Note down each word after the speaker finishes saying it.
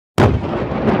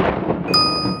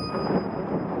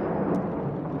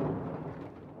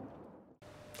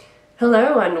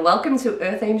Hello and welcome to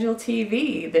Earth Angel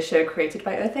TV, the show created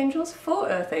by Earth Angels for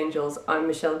Earth Angels. I'm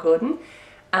Michelle Gordon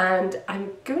and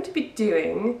I'm going to be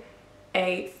doing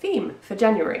a theme for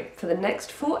January. For the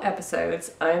next 4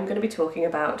 episodes, I'm going to be talking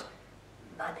about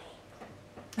money.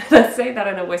 I say that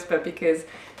in a whisper because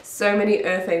so many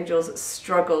Earth Angels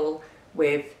struggle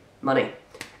with money.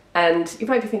 And you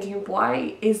might be thinking,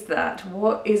 why is that?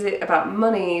 What is it about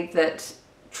money that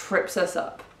trips us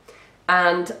up?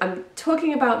 And I'm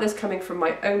talking about this coming from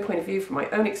my own point of view, from my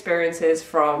own experiences,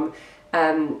 from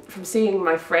seeing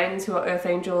my friends who are Earth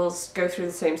Angels go through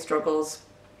the same struggles.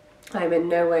 I'm in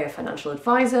no way a financial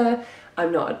advisor,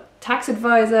 I'm not a tax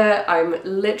advisor, I'm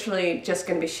literally just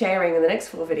going to be sharing in the next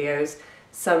 4 videos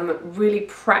some really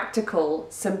practical,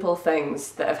 simple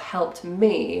things that have helped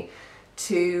me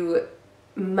to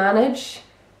manage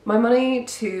my money,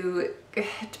 to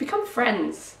become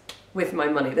friends with my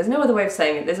money. There's no other way of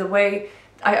saying it. There's a way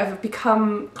I've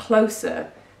become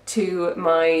closer to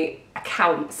my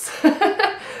accounts,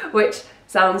 which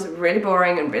sounds really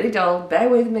boring and really dull. Bear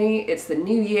with me. It's the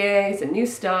new year, it's a new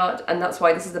start, and that's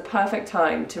why this is the perfect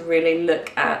time to really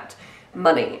look at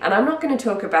money. And I'm not going to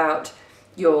talk about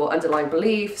your underlying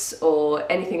beliefs or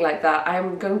anything like that.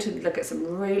 I'm going to look at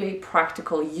some really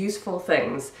practical, useful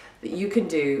things that you can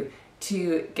do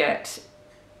to get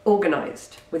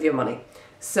organized with your money.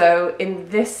 So in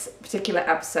this particular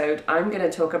episode, I'm going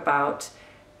to talk about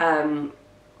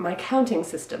my accounting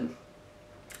system.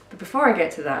 But before I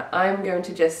get to that, I'm going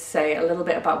to just say a little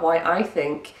bit about why I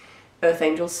think Earth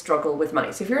Angels struggle with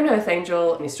money. So if you're an Earth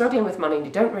Angel and you're struggling with money and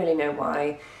you don't really know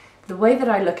why, the way that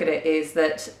I look at it is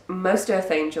that most Earth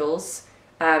Angels,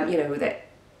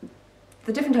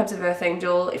 the different types of Earth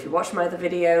Angel, if you watch my other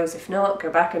videos, if not,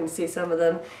 go back and see some of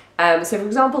them. So for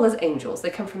example, there's angels.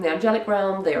 They come from the angelic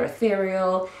realm, they are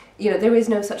ethereal. There is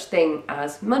no such thing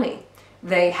as money.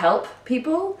 They help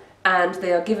people and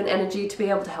they are given energy to be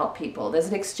able to help people. There's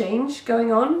an exchange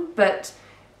going on, but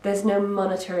there's no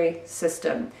monetary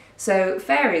system. So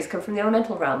fairies come from the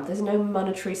elemental realm. There's no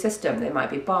monetary system. They might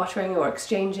be bartering or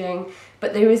exchanging,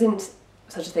 but there isn't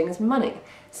such a thing as money.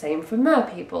 Same for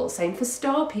mer people, same for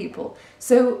star people.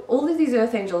 So all of these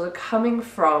Earth Angels are coming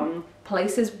from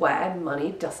places where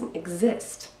money doesn't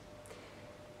exist.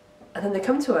 And then they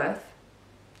come to Earth,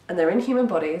 and they're in human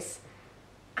bodies,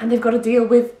 and they've got to deal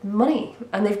with money,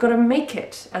 and they've got to make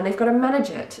it, and they've got to manage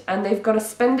it, and they've got to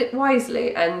spend it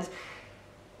wisely, and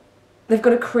they've got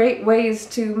to create ways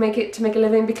to make a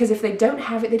living, because if they don't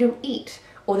have it, they don't eat,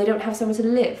 or they don't have somewhere to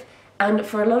live. And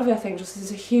for a lot of Earth Angels, this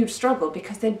is a huge struggle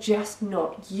because they're just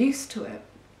not used to it.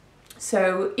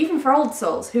 So even for old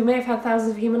souls who may have had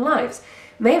thousands of human lives,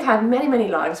 may have had many, many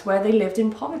lives where they lived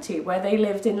in poverty, where they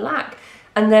lived in lack,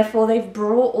 and therefore they've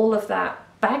brought all of that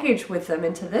baggage with them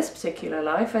into this particular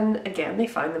life, and again, they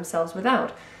find themselves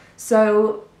without.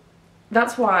 So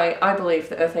that's why I believe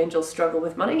that Earth Angels struggle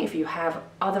with money. If you have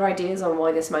other ideas on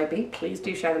why this might be, please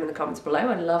do share them in the comments below.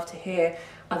 I'd love to hear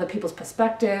other people's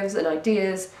perspectives and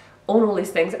ideas on all these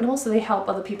things, and also they help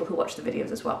other people who watch the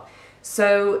videos as well.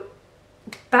 So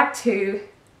back to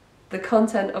the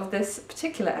content of this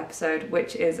particular episode,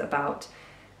 which is about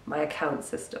my account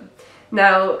system.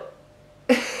 Now,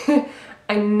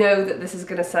 I know that this is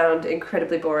going to sound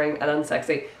incredibly boring and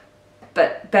unsexy,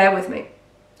 but bear with me.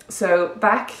 So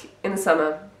back in the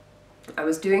summer, I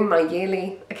was doing my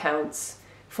yearly accounts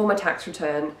for my tax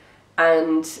return,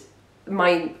 and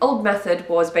my old method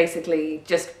was basically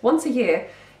just once a year,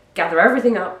 gather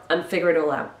everything up and figure it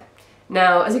all out.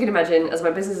 Now, as you can imagine, as my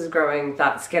business is growing,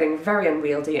 that's getting very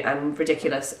unwieldy and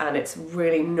ridiculous, and it's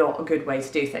really not a good way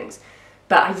to do things.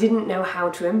 But I didn't know how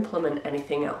to implement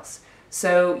anything else.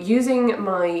 So using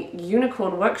my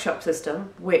unicorn workshop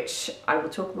system, which I will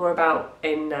talk more about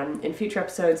in future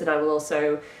episodes, and I will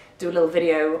also do a little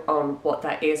video on what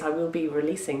that is. I will be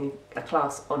releasing a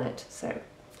class on it, so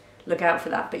look out for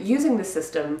that. But using this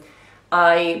system,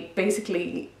 I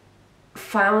basically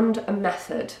found a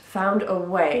method, found a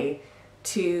way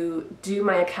to do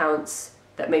my accounts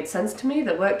that made sense to me,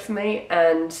 that worked for me,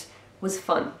 and was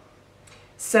fun.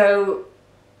 So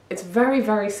it's very,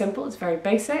 very simple, it's very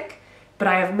basic, but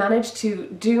I have managed to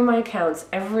do my accounts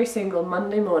every single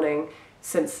Monday morning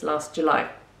since last July.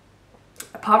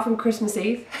 Apart from Christmas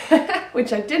Eve,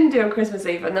 which I didn't do on Christmas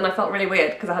Eve, and then I felt really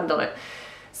weird because I hadn't done it.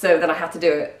 So then I had to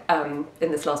do it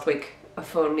in this last week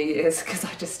for New Year's because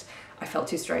I felt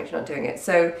too strange not doing it.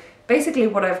 So basically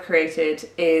what I've created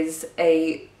is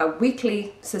a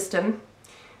weekly system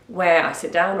where I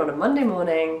sit down on a Monday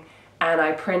morning and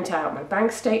I print out my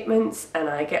bank statements and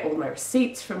I get all my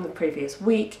receipts from the previous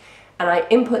week and I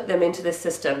input them into this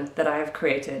system that I have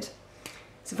created.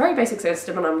 It's a very basic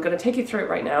system and I'm going to take you through it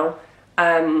right now.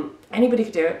 Anybody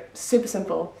could do it, super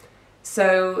simple.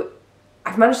 So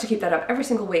I've managed to keep that up every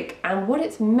single week, and what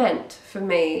it's meant for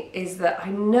me is that I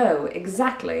know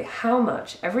exactly how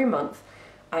much every month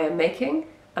I am making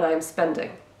and I am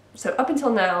spending. So up until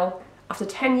now, after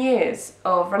 10 years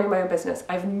of running my own business,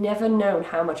 I've never known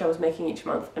how much I was making each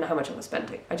month and how much I was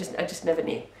spending. I just never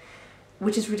knew.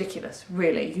 Which is ridiculous,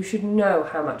 really. You should know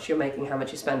how much you're making, how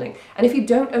much you're spending. And if you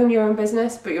don't own your own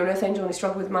business, but you're an Earth Angel and you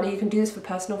struggle with money, you can do this for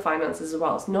personal finances as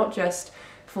well. It's not just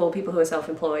for people who are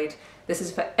self-employed. This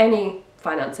is for any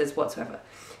finances whatsoever.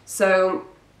 So,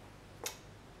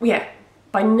 yeah,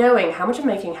 by knowing how much I'm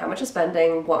making, how much I'm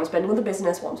spending, what I'm spending with the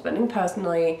business, what I'm spending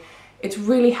personally, it's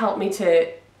really helped me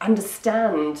to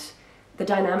understand the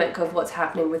dynamic of what's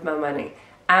happening with my money.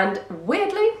 And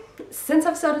weirdly, since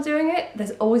I've started doing it,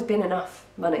 there's always been enough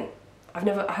money. I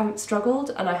haven't struggled,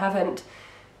 and I haven't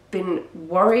been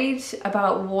worried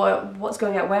about what's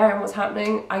going out where and what's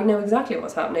happening. I know exactly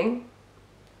what's happening,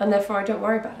 and therefore I don't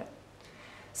worry about it.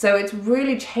 So it's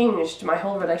really changed my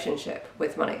whole relationship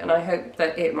with money, and I hope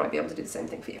that it might be able to do the same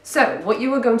thing for you. So what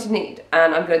you are going to need,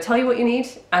 and I'm going to tell you what you need,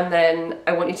 and then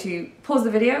I want you to pause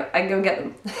the video and go and get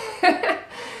them.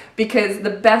 Because the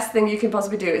best thing you can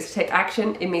possibly do is to take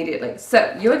action immediately.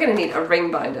 So you're going to need a ring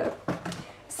binder.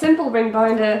 Simple ring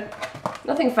binder,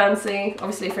 nothing fancy.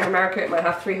 Obviously if you're in America it might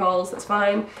have 3 holes, that's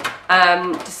fine.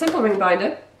 Just simple ring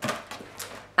binder.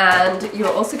 And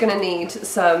you're also going to need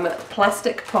some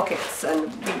plastic pockets,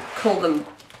 and we call them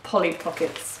poly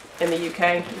pockets in the UK.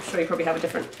 I'm sure you probably have a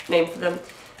different name for them.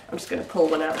 I'm just going to pull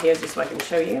one out here just so I can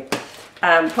show you.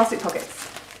 Plastic pockets,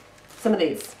 some of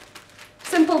these.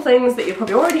 Simple things that you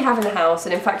probably already have in the house,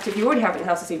 and in fact if you already have it in the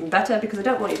house it's even better, because I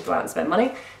don't want you to go out and spend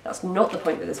money. That's not the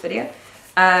point of this video.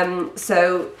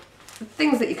 So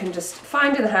things that you can just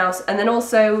find in the house, and then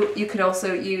also you could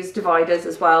also use dividers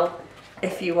as well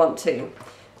if you want to.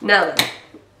 Now then,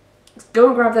 go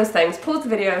and grab those things, pause the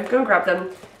video, go and grab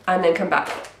them, and then come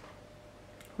back.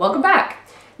 Welcome back!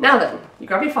 Now then, you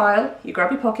grab your file, you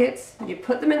grab your pockets, you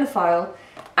put them in the file,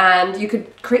 and you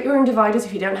could create your own dividers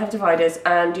if you don't have dividers,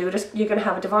 and you're going to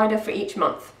have a divider for each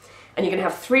month, and you're going to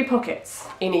have 3 pockets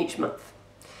in each month.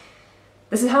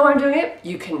 This is how I'm doing it.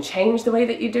 You can change the way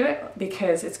that you do it,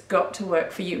 because it's got to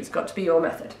work for you. It's got to be your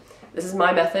method. This is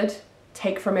my method.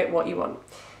 Take from it what you want.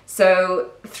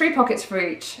 So 3 pockets for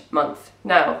each month.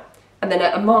 Now, and then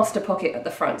a master pocket at the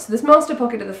front. So this master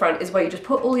pocket at the front is where you just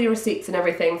put all your receipts and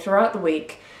everything throughout the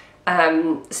week,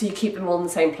 so you keep them all in the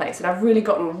same place. And I've really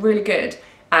gotten really good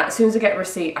at, as soon as I get a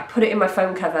receipt, I put it in my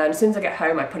phone cover, and as soon as I get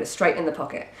home, I put it straight in the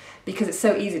pocket, because it's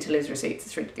so easy to lose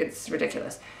receipts. It's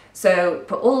ridiculous. So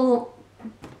put all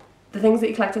the things that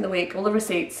you collect in the week, all the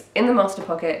receipts, in the master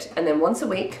pocket, and then once a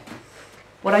week,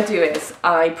 what I do is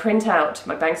I print out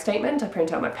my bank statement, I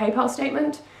print out my PayPal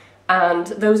statement, and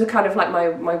those are kind of like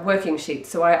my working sheets.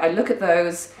 So I look at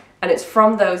those, and it's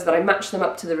from those that I match them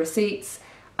up to the receipts.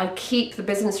 I keep the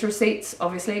business receipts,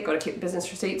 obviously, I've got to keep the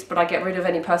business receipts, but I get rid of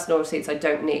any personal receipts I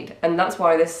don't need. And that's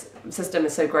why this system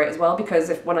is so great as well, because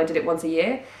when I did it once a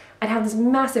year, I'd have this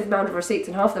massive amount of receipts,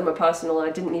 and half of them were personal, and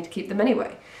I didn't need to keep them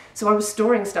anyway. So I was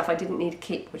storing stuff I didn't need to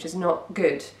keep, which is not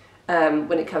good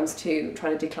when it comes to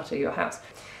trying to declutter your house.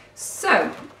 So,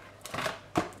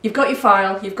 you've got your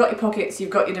file, you've got your pockets, you've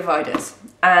got your dividers,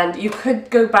 and you could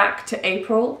go back to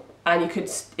April, and you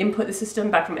could input the system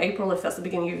back from April if that's the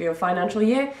beginning of your financial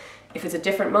year. If it's a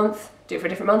different month, do it for a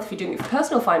different month. If you're doing it for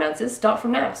personal finances, start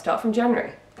from now, start from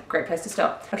January. Great place to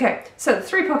start. Okay, so the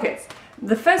 3 pockets.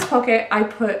 The first pocket, I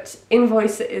put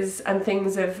invoices and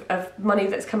things of money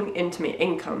that's coming into me,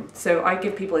 income. So I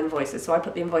give people invoices, so I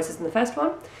put the invoices in the first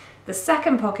one. The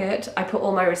second pocket, I put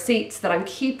all my receipts that I'm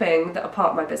keeping that are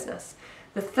part of my business.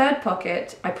 The third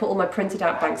pocket, I put all my printed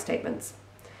out bank statements.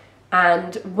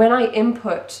 And when I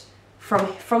input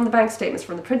from the bank statements,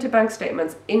 from the printed bank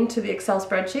statements into the Excel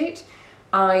spreadsheet,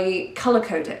 I color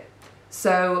code it.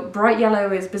 So bright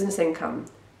yellow is business income,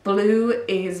 blue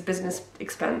is business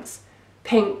expense,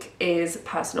 pink is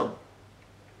personal.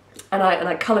 And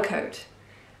I color code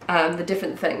the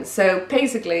different things. So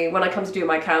basically, when I come to do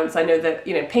my accounts, I know that,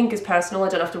 you know, pink is personal, I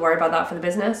don't have to worry about that for the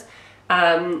business.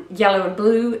 Yellow and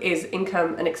blue is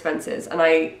income and expenses, and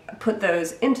I put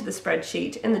those into the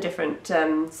spreadsheet in the different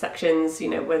sections, you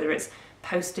know, whether it's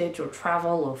postage or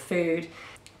travel or food.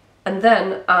 And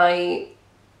then I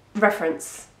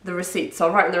reference the receipt. So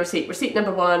I'll write on the receipt, receipt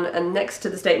number 1, and next to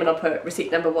the statement I'll put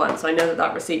receipt number 1, so I know that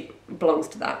that receipt belongs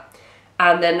to that.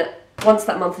 And then once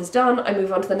that month is done, I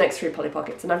move on to the next 3 Polly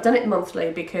Pockets, and I've done it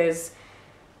monthly because,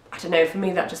 I don't know, for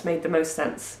me that just made the most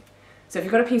sense. So if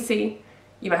you've got a PC,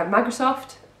 you might have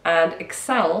Microsoft, and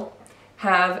Excel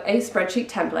have a spreadsheet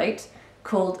template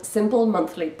called Simple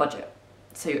Monthly Budget.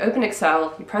 So you open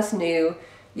Excel, you press new,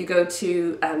 you go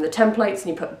to the templates and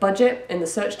you put budget in the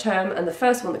search term, and the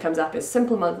first one that comes up is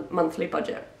simple monthly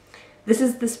budget. This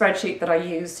is the spreadsheet that I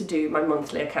use to do my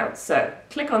monthly accounts. So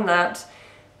click on that,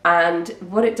 and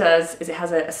what it does is it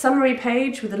has a summary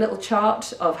page with a little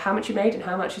chart of how much you made and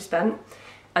how much you spent,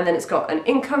 and then it's got an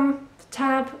income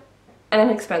tab and an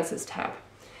expenses tab.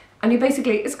 And you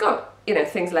basically, it's got, you know,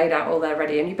 things laid out all there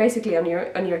ready, and you basically on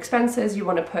your expenses you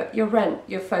want to put your rent,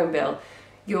 your phone bill,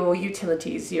 your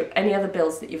utilities, any other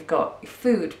bills that you've got, your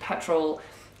food, petrol.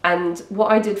 And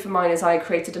what I did for mine is I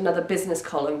created another business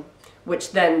column,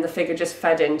 which then the figure just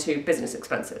fed into business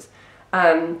expenses.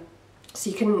 So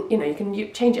you can, you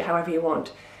can change it however you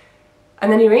want.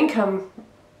 And then your income,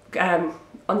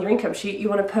 on your income sheet, you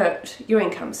want to put your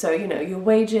income. So, you know, your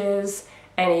wages,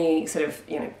 any sort of,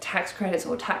 you know, tax credits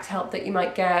or tax help that you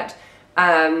might get,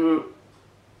 anything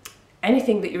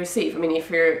that you receive. I mean,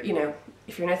 if you're, you know,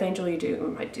 if you're an Earth Angel,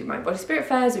 you might do Mind Body Spirit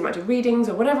fairs, you might do readings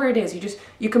or whatever it is.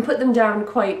 You can put them down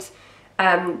quite,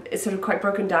 it's sort of quite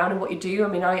broken down in what you do. I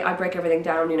mean, I break everything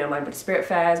down, you know, Mind Body Spirit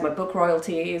fairs, my book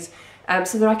royalties,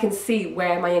 so that I can see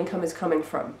where my income is coming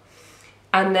from.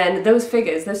 And then those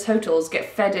figures, those totals get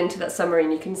fed into that summary,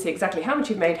 and you can see exactly how much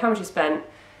you've made, how much you spent,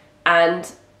 and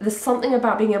there's something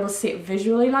about being able to see it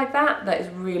visually like that that is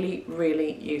really,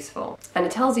 really useful. And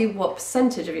it tells you what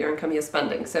percentage of your income you're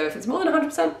spending. So if it's more than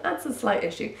 100%, that's a slight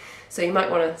issue. So you might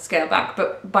want to scale back.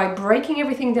 But by breaking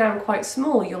everything down quite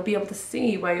small, you'll be able to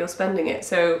see where you're spending it.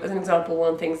 So as an example, one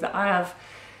of the things that I have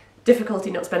difficulty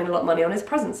not spending a lot of money on is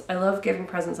presents. I love giving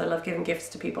presents. I love giving gifts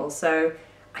to people. So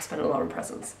I spend a lot on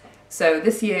presents. So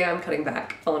this year I'm cutting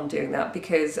back on doing that,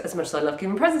 because as much as I love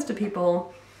giving presents to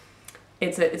people,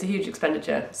 it's a huge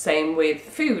expenditure. Same with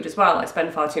food as well. I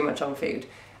spend far too much on food.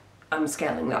 I'm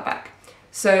scaling that back.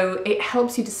 So it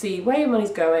helps you to see where your money's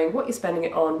going, what you're spending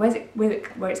it on,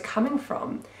 where it's coming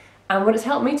from. And what it's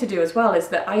helped me to do as well is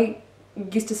that I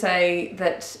used to say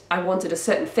that I wanted a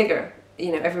certain figure,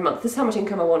 you know, every month. This is how much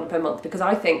income I want per month, because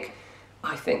I think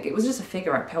it was just a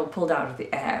figure I pulled out of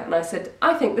the air. And I said,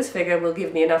 I think this figure will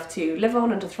give me enough to live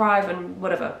on and to thrive and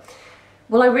whatever.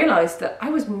 Well, I realized that I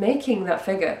was making that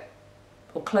figure,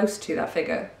 or close to that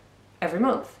figure, every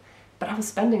month, but I was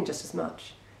spending just as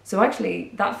much. So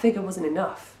actually that figure wasn't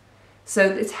enough. So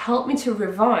it's helped me to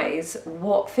revise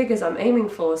what figures I'm aiming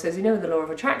for. So as you know, the law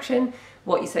of attraction,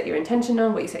 what you set your intention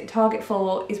on, what you set your target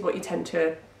for, is what you tend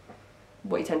to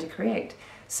create.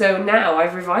 So now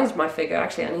I've revised my figure.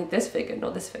 Actually, I need this figure,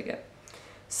 not this figure.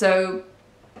 So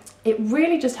it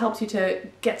really just helps you to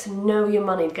get to know your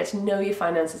money, get to know your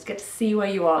finances, get to see where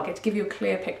you are, get to give you a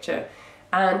clear picture.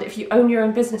 And if you own your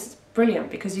own business, it's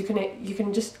brilliant, because you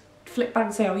can just flip back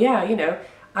and say, oh yeah, you know,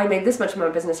 I made this much in my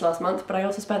business last month, but I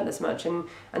also spent this much, and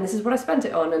this is what I spent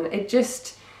it on. And it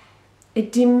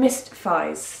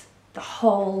demystifies the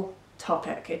whole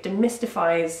topic. It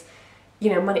demystifies,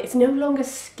 you know, money. It's no longer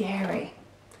scary,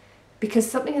 because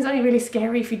something is only really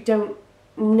scary if you don't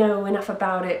know enough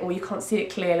about it, or you can't see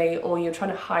it clearly, or you're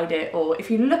trying to hide it, or if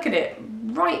you look at it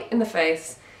right in the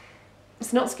face,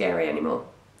 it's not scary anymore.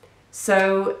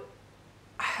 So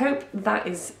I hope that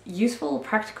is useful,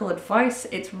 practical advice.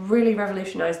 It's really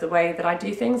revolutionized the way that I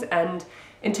do things, and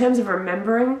in terms of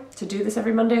remembering to do this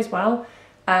every Monday as well,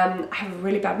 I have a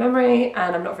really bad memory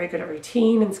and I'm not very good at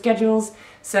routine and schedules.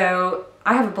 So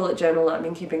I have a bullet journal that I've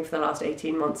been keeping for the last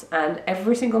 18 months, and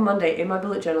every single Monday in my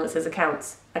bullet journal it says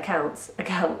accounts, accounts,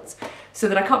 accounts, so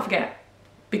that I can't forget,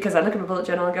 because I look at my bullet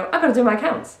journal and go, I've got to do my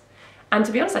accounts. And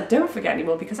to be honest, I don't forget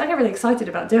anymore, because I get really excited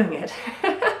about doing it.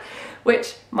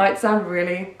 Which might sound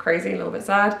really crazy, a little bit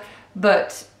sad,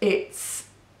 but I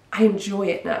enjoy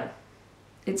it now.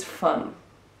 It's fun.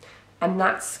 And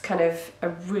that's kind of a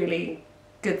really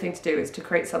good thing to do, is to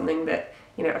create something that,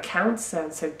 you know, accounts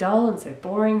sound so dull and so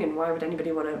boring, and why would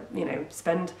anybody want to, you know,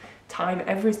 spend time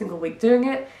every single week doing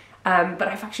it? But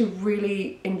I've actually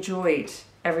really enjoyed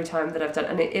every time that I've done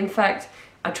it. And in fact,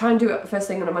 I try and do it first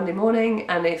thing on a Monday morning,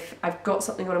 and if I've got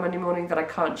something on a Monday morning that I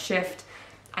can't shift,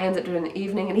 I end up doing it in the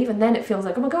evening, and even then it feels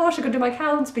like, oh my gosh, I could do my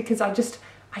accounts, because I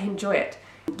enjoy it.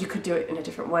 You could do it in a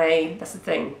different way. That's the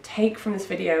thing. Take from this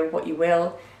video what you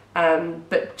will,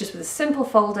 but just with a simple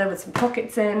folder with some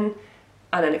pockets in,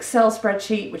 and an Excel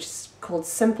spreadsheet, which is called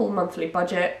Simple Monthly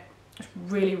Budget. It's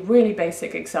really, really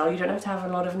basic Excel. You don't have to have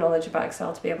a lot of knowledge about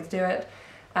Excel to be able to do it.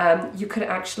 You could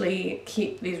actually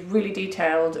keep these really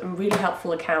detailed and really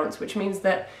helpful accounts, which means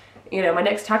that, you know, my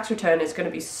next tax return is going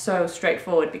to be so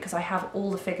straightforward, because I have all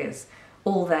the figures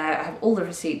all there, I have all the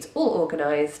receipts all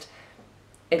organised.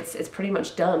 It's pretty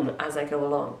much done as I go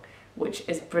along, which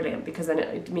is brilliant, because then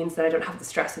it means that I don't have the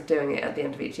stress of doing it at the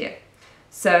end of each year.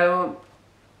 So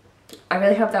I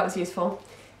really hope that was useful.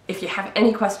 If you have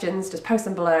any questions, just post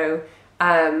them below,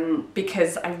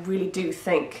 because I really do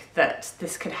think that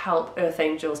this could help Earth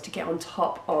Angels to get on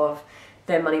top of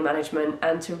their money management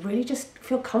and to really just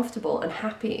feel comfortable and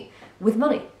happy with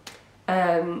money.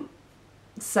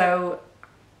 So,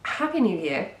 Happy New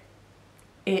Year.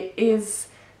 It is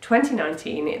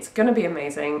 2019, it's going to be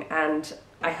amazing, and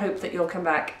I hope that you'll come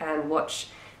back and watch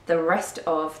the rest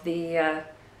of the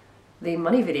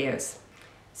money videos.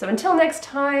 So until next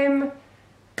time,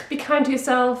 be kind to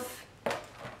yourself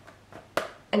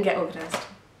and get organised.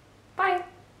 Bye!